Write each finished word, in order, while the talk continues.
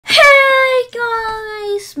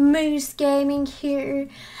Max Moose Gaming here,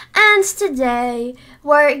 and today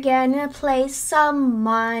we're gonna play some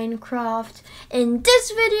Minecraft. In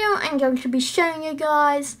this video I'm going to be showing you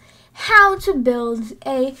guys how to build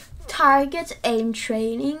a target aim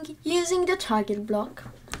training using the target block.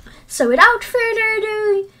 So without further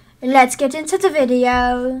ado, let's get into the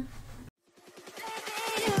video.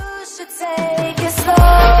 You should take it slow.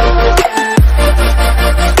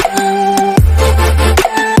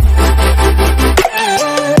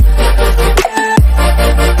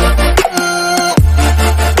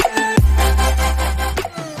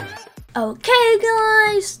 Okay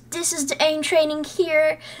guys, this is the aim training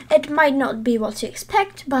here. It might not be what you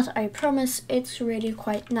expect, but I promise it's really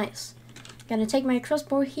quite nice. Gonna take my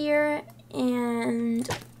crossbow here and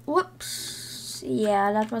whoops.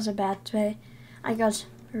 Yeah, that was a bad way. I got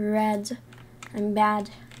red. I'm bad.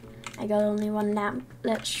 I got only one lamp.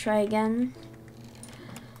 Let's try again.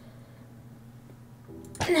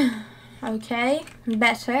 Okay,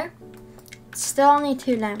 better. Still only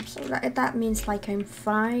 2 lamps, so that means like I'm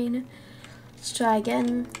fine. Let's try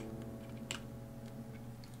again.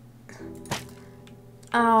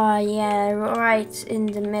 Oh yeah, right in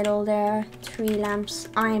the middle there, 3 lamps.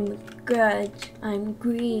 I'm good. I'm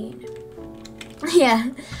green. Yeah.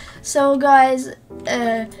 So guys,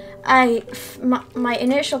 my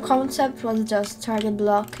initial concept was just target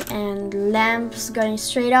block and lamps going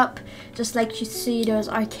straight up, just like you see those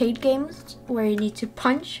arcade games where you need to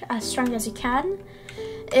punch as strong as you can.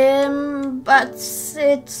 But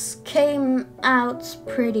it came out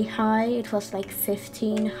pretty high. It was like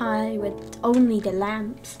 15 high with only the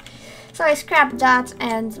lamps. So I scrapped that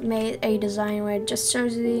and made a design where it just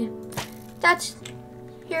shows you that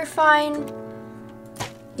you're fine,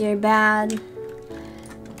 you're bad,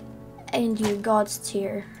 and you're God's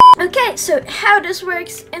tier. Okay, so how this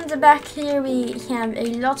works, in the back here we have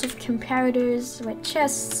a lot of comparators with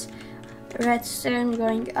chests, redstone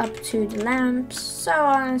going up to the lamps, so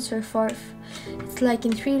on and so forth. It's like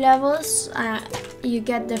in 3 levels. You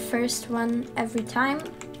get the first one every time.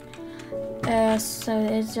 So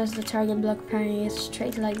it's just the target block parrying it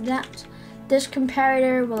straight like that. This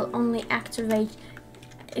comparator will only activate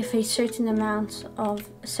if a certain amount of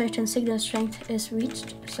certain signal strength is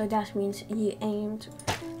reached. So that means you aimed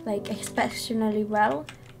like exceptionally well,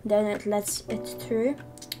 then it lets it through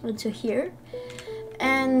into here.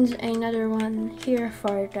 And another one here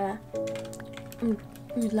for the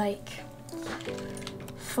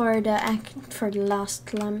for the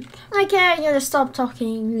last lamp. Okay, I'm gonna stop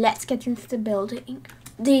talking. Let's get into the building.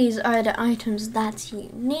 These are the items that you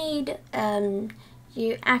need.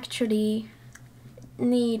 You actually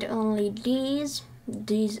need only these.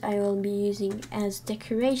 These I will be using as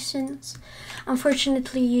decorations.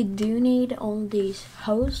 Unfortunately, you do need all these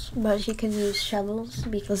hoes, but you can use shovels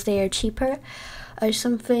because they are cheaper or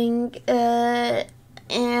something.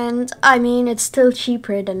 And I mean, it's still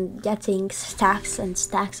cheaper than getting stacks and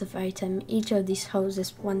stacks of items. Each of these hoes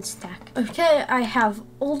is 1 stack. Okay, I have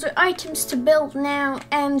all the items to build now,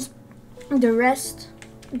 and the rest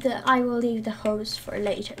I will leave the hoes for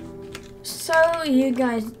later. So you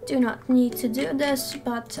guys do not need to do this,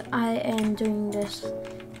 but I am doing this.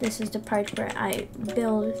 This is the part where I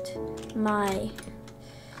build my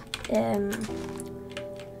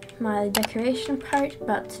my decoration part.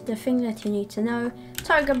 But the thing that you need to know: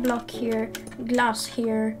 target block here, glass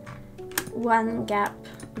here, 1 gap,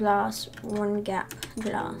 glass, 1 gap,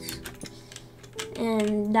 glass,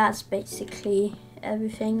 and that's basically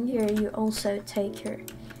everything. Here you also take your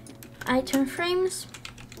item frames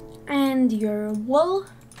and your wool.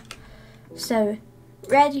 So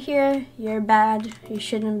red here, you're bad, you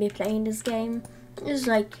shouldn't be playing this game. It's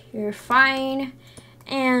like you're fine,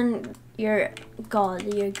 and you're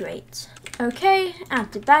God, you're great. Okay,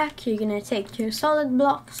 at the back you're gonna take your solid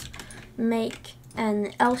blocks, make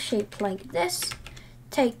an L shape like this,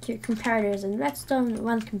 take your comparators and redstone,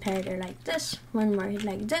 1 comparator like this, 1 more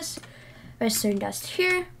like this, redstone dust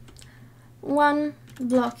here, 1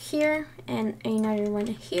 block here and another one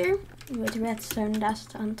here with redstone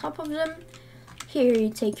dust on top of them. Here you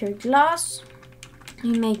take your glass,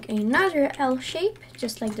 you make another L shape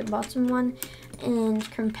just like the bottom one, and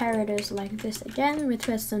comparators like this again with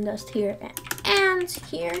redstone dust here and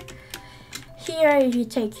here. Here you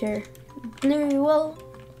take your blue wool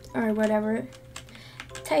or whatever,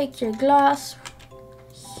 take your glass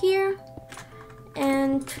here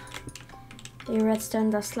and your redstone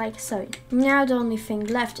dust like so. Now the only thing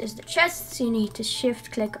left is the chests. You need to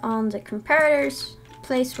shift click on the comparators,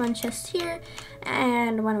 place 1 chest here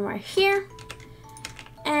and 1 more here,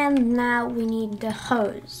 and now we need the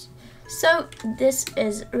hose. So this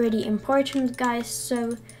is really important, guys.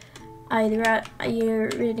 So you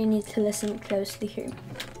really need to listen closely here.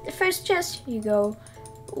 The first chest, you go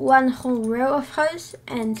 1 whole row of holes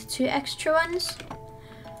and 2 extra ones.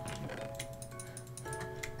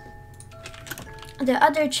 The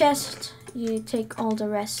other chest, you take all the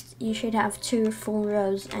rest. You should have 2 full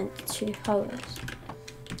rows and 2 holes.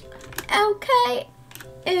 Okay,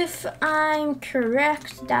 if I'm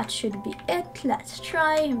correct, that should be it. Let's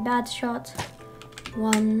try. Bad shot,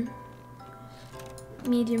 1,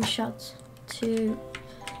 medium shot, 2,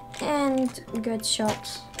 and good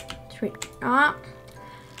shot, 3. Ah,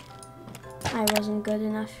 I wasn't good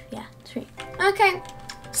enough. Yeah, 3. Okay,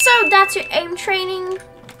 so that's your aim training.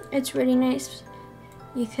 It's really nice.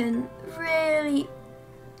 You can really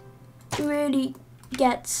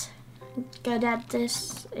get good at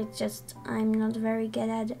this. It's just I'm not very good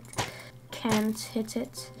at it. Can't hit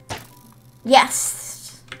it.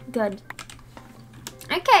 Yes, good.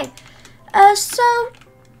 Okay, so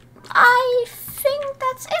I think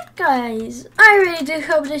that's it, guys. I really do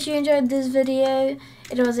hope that you enjoyed this video.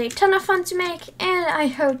 It was a ton of fun to make, and I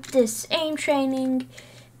hope this aim training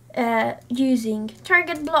using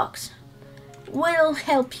target blocks will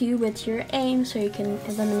help you with your aim so you can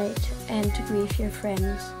eliminate and grief your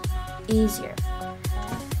friends easier.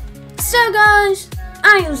 So guys,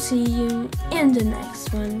 I will see you in the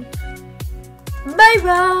next one. Bye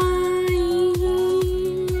bye!